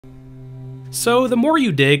So the more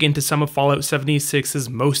you dig into some of Fallout 76's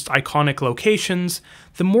most iconic locations,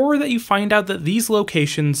 the more that you find out that these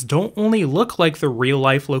locations don't only look like the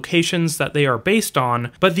real-life locations that they are based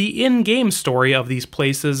on, but the in-game story of these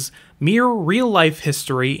places mirror real-life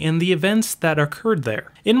history and the events that occurred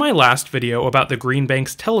there. In my last video about the Green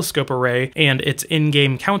Banks Telescope Array and its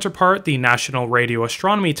in-game counterpart, the National Radio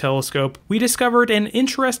Astronomy Telescope, we discovered an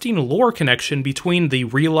interesting lore connection between the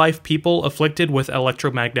real-life people afflicted with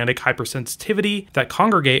electromagnetic hypersensitivity that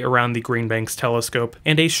congregate around the Green Banks Telescope,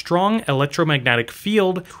 and a strong electromagnetic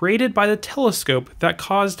field created by the telescope that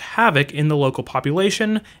caused havoc in the local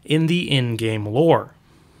population in the in-game lore.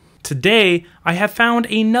 Today, I have found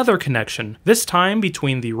another connection, this time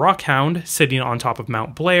between the Rockhound sitting on top of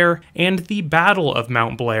Mount Blair and the Battle of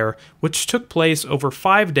Mount Blair, which took place over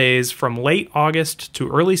 5 days from late August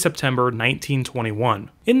to early September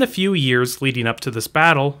 1921. In the few years leading up to this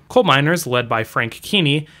battle, coal miners led by Frank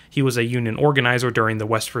Keeney, he was a Union organizer during the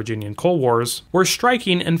West Virginian Coal Wars, were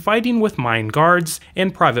striking and fighting with mine guards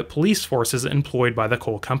and private police forces employed by the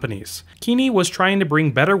coal companies. Keeney was trying to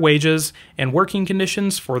bring better wages and working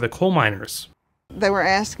conditions for the coal miners. They were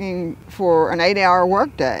asking for an 8-hour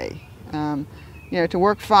workday, to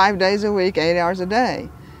work 5 days a week, 8 hours a day,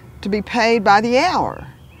 to be paid by the hour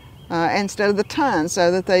instead of the ton,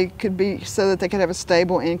 so that they could have a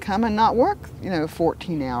stable income and not work,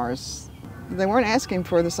 14 hours. They weren't asking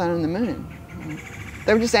for the sun and the moon.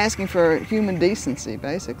 They were just asking for human decency,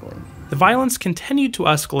 basically. The violence continued to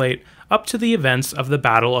escalate up to the events of the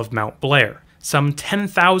Battle of Mount Blair. Some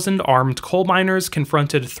 10,000 armed coal miners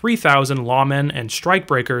confronted 3,000 lawmen and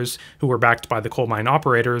strikebreakers, who were backed by the coal mine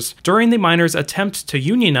operators, during the miners' attempt to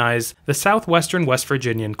unionize the southwestern West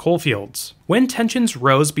Virginian coalfields. When tensions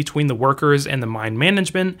rose between the workers and the mine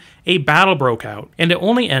management, a battle broke out, and it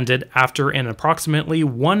only ended after an approximately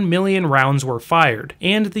 1 million rounds were fired,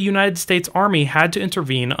 and the United States Army had to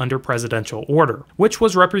intervene under presidential order, which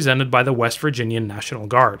was represented by the West Virginian National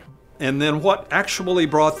Guard. And then what actually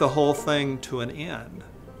brought the whole thing to an end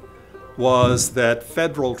was that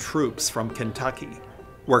federal troops from Kentucky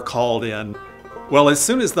were called in. Well, as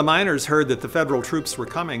soon as the miners heard that the federal troops were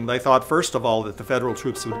coming, they thought, first of all, that the federal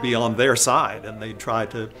troops would be on their side, and they'd try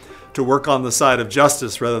to work on the side of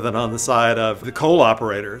justice rather than on the side of the coal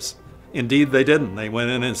operators. Indeed, they didn't. They went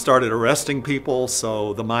in and started arresting people,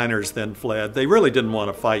 so the miners then fled. They really didn't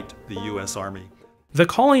want to fight the U.S. Army. The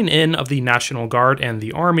calling in of the National Guard and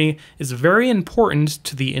the Army is very important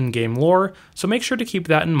to the in-game lore, so make sure to keep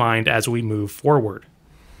that in mind as we move forward.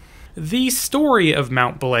 The story of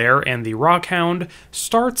Mount Blair and the Rockhound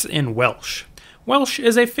starts in Welsh. Welsh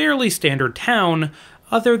is a fairly standard town,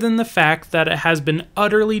 other than the fact that it has been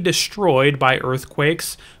utterly destroyed by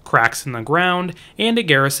earthquakes, cracks in the ground, and a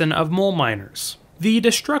garrison of mole miners. The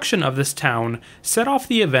destruction of this town set off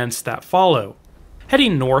the events that follow.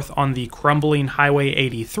 Heading north on the crumbling Highway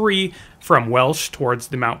 83 from Welsh towards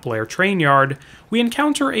the Mount Blair train yard, we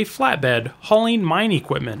encounter a flatbed hauling mine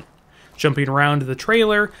equipment. Jumping around the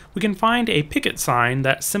trailer, we can find a picket sign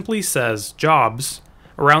that simply says Jobs.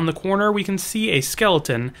 Around the corner we can see a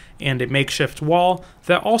skeleton and a makeshift wall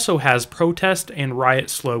that also has protest and riot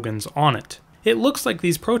slogans on it. It looks like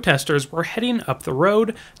these protesters were heading up the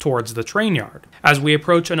road towards the train yard. As we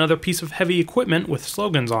approach another piece of heavy equipment with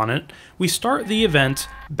slogans on it, we start the event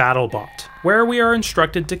BattleBot, where we are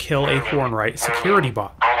instructed to kill a Hornwright security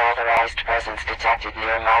bot. Unauthorized presence detected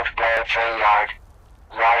near Mount Blair train yard.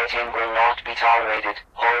 Rioting will not be tolerated.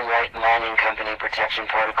 Hornwright Mining Company protection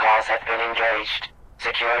protocols have been engaged.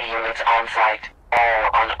 Security units on site. All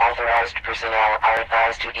unauthorized personnel are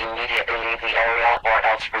advised to immediately leave the area or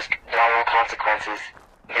else risk dire consequences.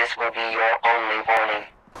 This will be your only warning.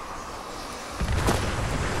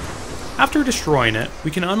 After destroying it,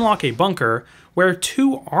 we can unlock a bunker where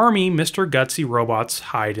 2 Army Mr. Gutsy robots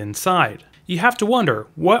hide inside. You have to wonder,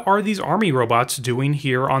 what are these Army robots doing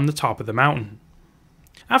here on the top of the mountain?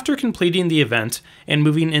 After completing the event and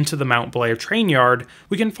moving into the Mount Blair train yard,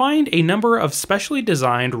 we can find a number of specially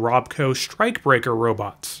designed Robco Strikebreaker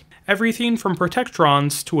robots. Everything from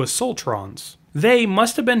Protectrons to Assaultrons. They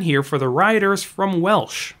must have been here for the rioters from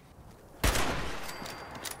Welsh.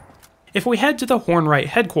 If we head to the Hornwright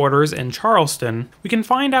headquarters in Charleston, we can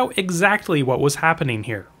find out exactly what was happening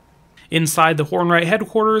here. Inside the Hornwright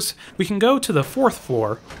headquarters, we can go to the 4th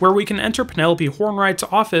floor, where we can enter Penelope Hornwright's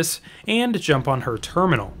office and jump on her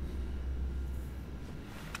terminal.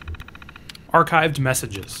 Archived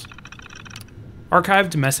messages.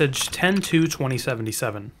 Archived message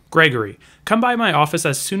 10-2-2077. Gregory, come by my office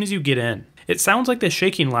as soon as you get in. It sounds like the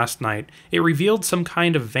shaking last night. It revealed some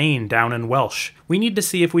kind of vein down in Welsh. We need to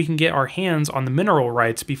see if we can get our hands on the mineral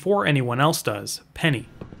rights before anyone else does. Penny.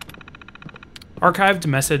 Archived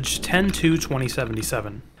message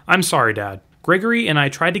 10/2/2077. I'm sorry, Dad. Gregory and I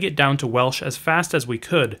tried to get down to Welsh as fast as we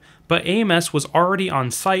could, but AMS was already on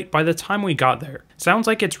site by the time we got there. Sounds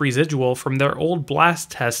like it's residual from their old blast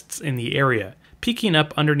tests in the area, peeking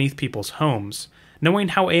up underneath people's homes. Knowing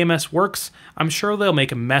how AMS works, I'm sure they'll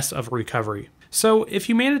make a mess of recovery. So, if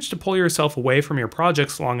you manage to pull yourself away from your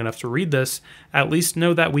projects long enough to read this, at least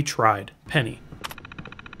know that we tried. Penny.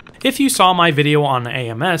 If you saw my video on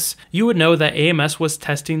AMS, you would know that AMS was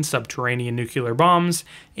testing subterranean nuclear bombs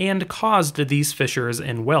and caused these fissures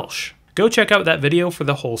in Welsh. Go check out that video for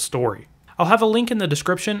the whole story. I'll have a link in the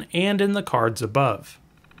description and in the cards above.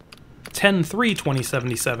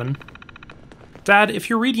 10/3/2077. Dad, if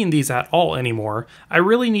you're reading these at all anymore, I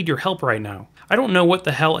really need your help right now. I don't know what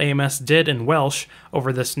the hell AMS did in Welsh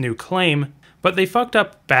over this new claim, but they fucked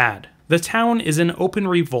up bad. The town is in open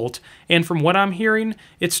revolt, and from what I'm hearing,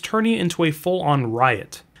 it's turning into a full-on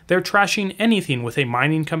riot. They're trashing anything with a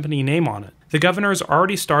mining company name on it. The governor's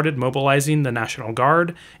already started mobilizing the National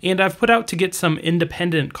Guard, and I've put out to get some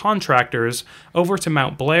independent contractors over to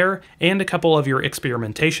Mount Blair and a couple of your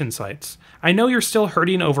experimentation sites. I know you're still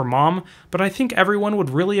hurting over Mom, but I think everyone would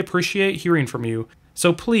really appreciate hearing from you,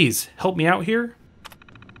 so please, help me out here.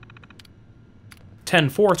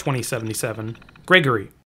 10/4/2077. Gregory.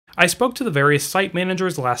 I spoke to the various site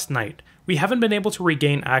managers last night. We haven't been able to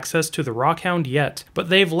regain access to the Rockhound yet, but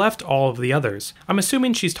they've left all of the others. I'm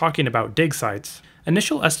assuming she's talking about dig sites.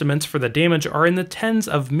 Initial estimates for the damage are in the tens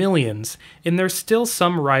of millions, and there's still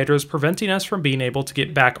some rioters preventing us from being able to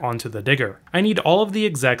get back onto the digger. I need all of the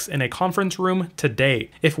execs in a conference room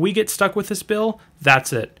today. If we get stuck with this bill,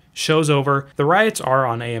 that's it. Show's over. The riots are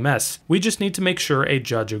on AMS. We just need to make sure a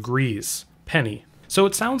judge agrees. Penny. So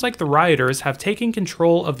it sounds like the rioters have taken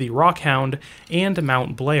control of the Rockhound and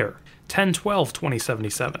Mount Blair.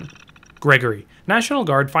 10/12/2077. Gregory. National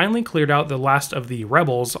Guard finally cleared out the last of the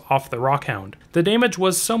rebels off the Rockhound. The damage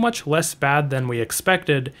was so much less bad than we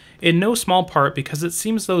expected, in no small part because it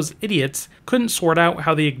seems those idiots couldn't sort out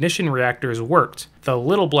how the ignition reactors worked, the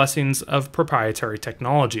little blessings of proprietary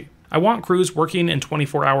technology. I want crews working in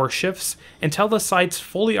 24-hour shifts until the site's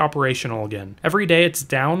fully operational again. Every day it's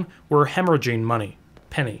down, we're hemorrhaging money.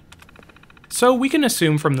 Penny. So we can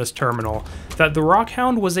assume from this terminal that the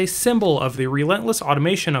Rockhound was a symbol of the relentless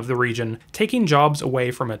automation of the region, taking jobs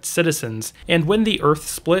away from its citizens, and when the earth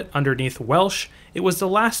split underneath Welsh, it was the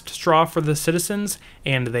last straw for the citizens,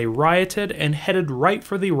 and they rioted and headed right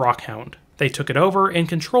for the Rockhound. They took it over and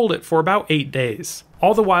controlled it for about 8 days,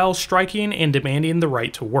 all the while striking and demanding the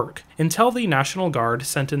right to work, until the National Guard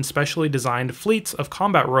sent in specially designed fleets of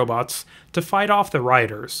combat robots to fight off the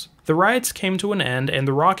rioters. The riots came to an end and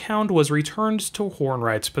the Rockhound was returned to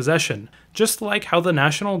Hornwright's possession, just like how the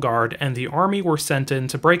National Guard and the Army were sent in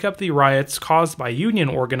to break up the riots caused by Union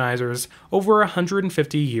organizers over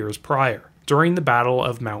 150 years prior, during the Battle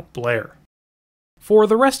of Mount Blair. For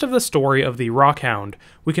the rest of the story of the Rockhound,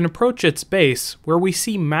 we can approach its base where we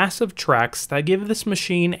see massive tracks that give this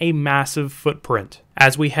machine a massive footprint.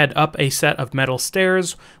 As we head up a set of metal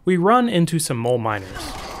stairs, we run into some mole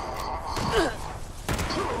miners.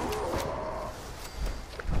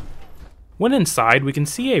 When inside, we can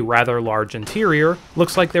see a rather large interior.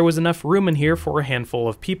 Looks like there was enough room in here for a handful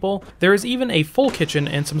of people. There is even a full kitchen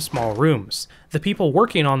and some small rooms. The people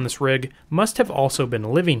working on this rig must have also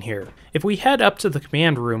been living here. If we head up to the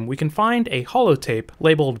command room, we can find a holotape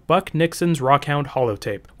labeled Buck Nixon's Rockhound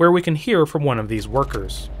holotape, where we can hear from one of these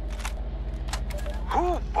workers.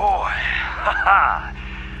 Oh boy, haha.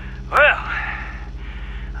 Well,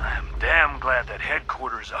 I'm damn glad that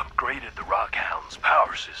headquarters upgraded the Rockhound's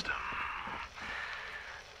power system.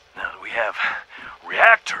 Now that we have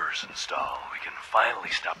reactors installed, we can finally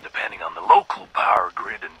stop depending on the local power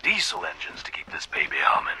grid and diesel engines to keep this baby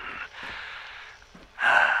humming.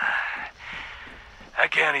 I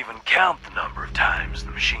can't even count the number of times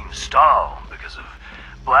the machines stall because of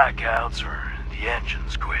blackouts or the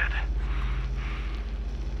engines quit.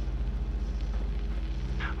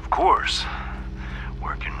 Of course,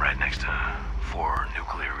 working right next to 4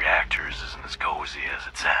 nuclear reactors isn't as cozy as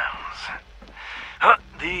it sounds.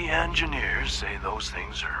 The engineers say those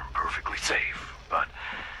things are perfectly safe, but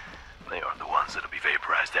they are the ones that'll be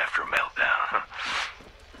vaporized after a meltdown.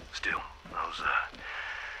 Still, those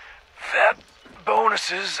fat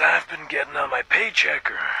bonuses I've been getting on my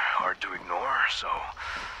paycheck are hard to ignore, so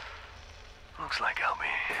looks like I'll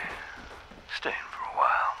be staying for a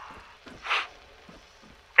while.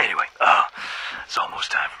 Anyway, it's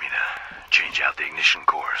almost time for me to change out the ignition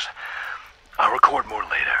cores. I'll record more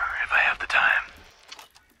later if I have the time.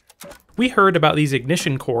 We heard about these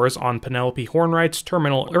ignition cores on Penelope Hornwright's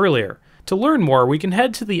terminal earlier. To learn more, we can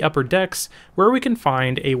head to the upper decks where we can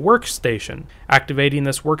find a workstation. Activating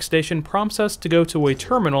this workstation prompts us to go to a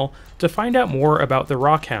terminal to find out more about the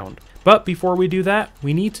Rockhound. But before we do that,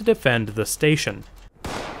 we need to defend the station.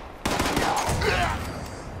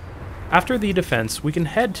 After the defense, we can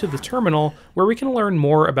head to the terminal where we can learn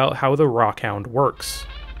more about how the Rockhound works.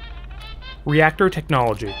 Reactor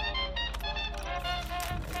technology.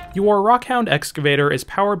 Your Rockhound excavator is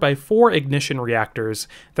powered by 4 ignition reactors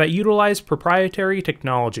that utilize proprietary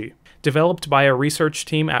technology, developed by a research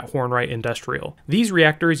team at Hornwright Industrial. These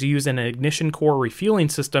reactors use an ignition core refueling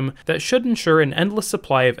system that should ensure an endless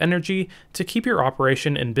supply of energy to keep your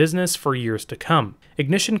operation in business for years to come.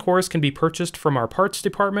 Ignition cores can be purchased from our parts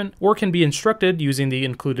department or can be instructed using the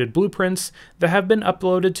included blueprints that have been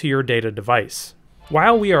uploaded to your data device.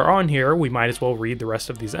 While we are on here, we might as well read the rest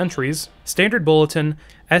of these entries. Standard Bulletin,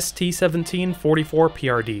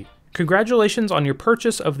 ST1744PRD. Congratulations on your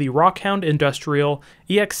purchase of the Rockhound Industrial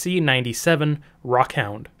EXC97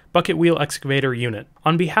 Rockhound Bucket Wheel Excavator Unit.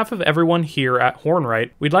 On behalf of everyone here at Hornwright,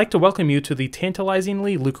 we'd like to welcome you to the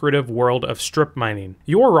tantalizingly lucrative world of strip mining.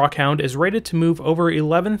 Your Rockhound is rated to move over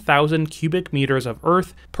 11,000 cubic meters of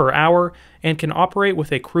earth per hour and can operate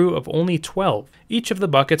with a crew of only 12. Each of the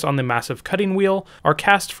buckets on the massive cutting wheel are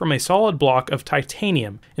cast from a solid block of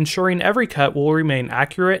titanium, ensuring every cut will remain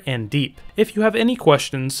accurate and deep. If you have any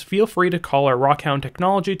questions, feel free to call our Rockhound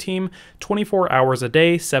technology team 24 hours a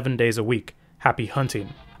day, 7 days a week. Happy hunting.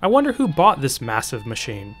 I wonder who bought this massive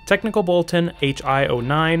machine. Technical Bulletin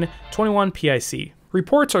HI09 21PIC.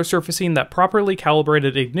 Reports are surfacing that properly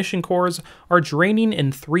calibrated ignition cores are draining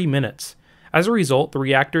in 3 minutes. As a result, the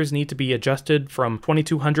reactors need to be adjusted from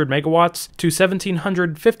 2200 megawatts to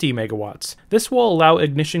 1750 megawatts. This will allow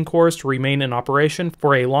ignition cores to remain in operation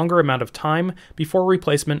for a longer amount of time before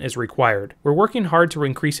replacement is required. We're working hard to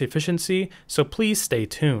increase efficiency, so please stay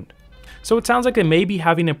tuned. So it sounds like they may be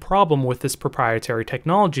having a problem with this proprietary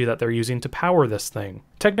technology that they're using to power this thing.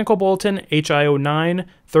 Technical Bulletin HI09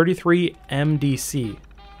 33MDC.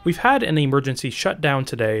 We've had an emergency shutdown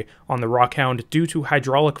today on the Rockhound due to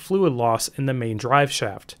hydraulic fluid loss in the main drive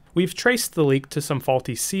shaft. We've traced the leak to some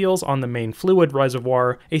faulty seals on the main fluid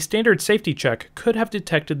reservoir. A standard safety check could have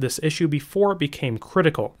detected this issue before it became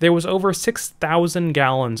critical. There was over 6,000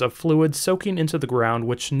 gallons of fluid soaking into the ground,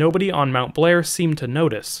 which nobody on Mount Blair seemed to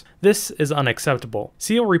notice. This is unacceptable.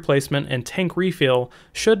 Seal replacement and tank refill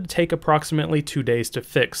should take approximately 2 days to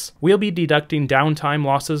fix. We'll be deducting downtime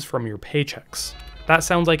losses from your paychecks. That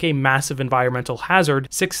sounds like a massive environmental hazard.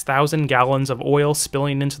 6,000 gallons of oil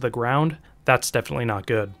spilling into the ground? That's definitely not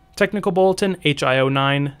good. Technical Bulletin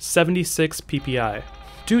HI09 76 PPI.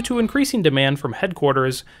 Due to increasing demand from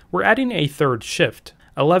headquarters, we're adding a third shift,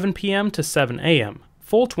 11 p.m. to 7 a.m.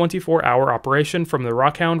 Full 24-hour operation from the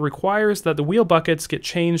Rockhound requires that the wheel buckets get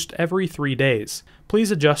changed every 3 days.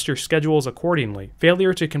 Please adjust your schedules accordingly.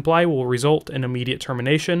 Failure to comply will result in immediate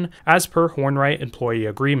termination, as per Hornwright employee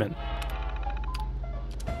agreement.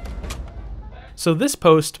 So this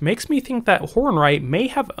post makes me think that Hornwright may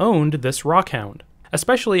have owned this Rockhound,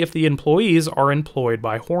 especially if the employees are employed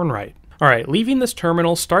by Hornwright. Alright, leaving this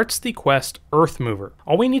terminal starts the quest Earth Mover.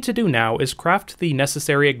 All we need to do now is craft the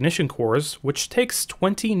necessary ignition cores, which takes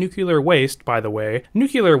 20 nuclear waste, by the way.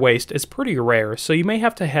 Nuclear waste is pretty rare, so you may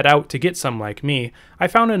have to head out to get some like me. I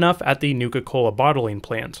found enough at the Nuka-Cola bottling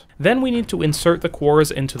plant. Then we need to insert the cores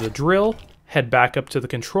into the drill, head back up to the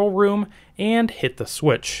control room, and hit the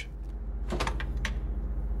switch.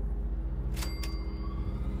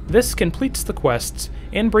 This completes the quests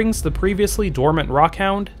and brings the previously dormant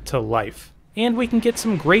Rockhound to life. And we can get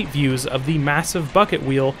some great views of the massive bucket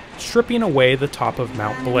wheel stripping away the top of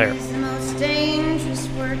Mount Blair. It's the most dangerous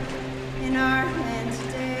work in our land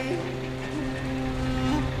today.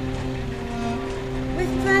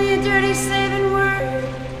 With plenty of dirty saving work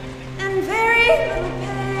and very little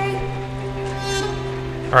pay.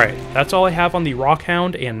 Alright, that's all I have on the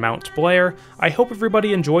Rockhound and Mount Blair. I hope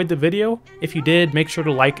everybody enjoyed the video. If you did, make sure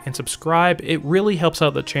to like and subscribe. It really helps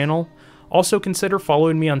out the channel. Also consider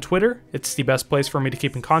following me on Twitter. It's the best place for me to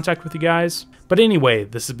keep in contact with you guys. But anyway,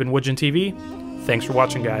 this has been Woodgen TV. Thanks for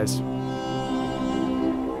watching, guys.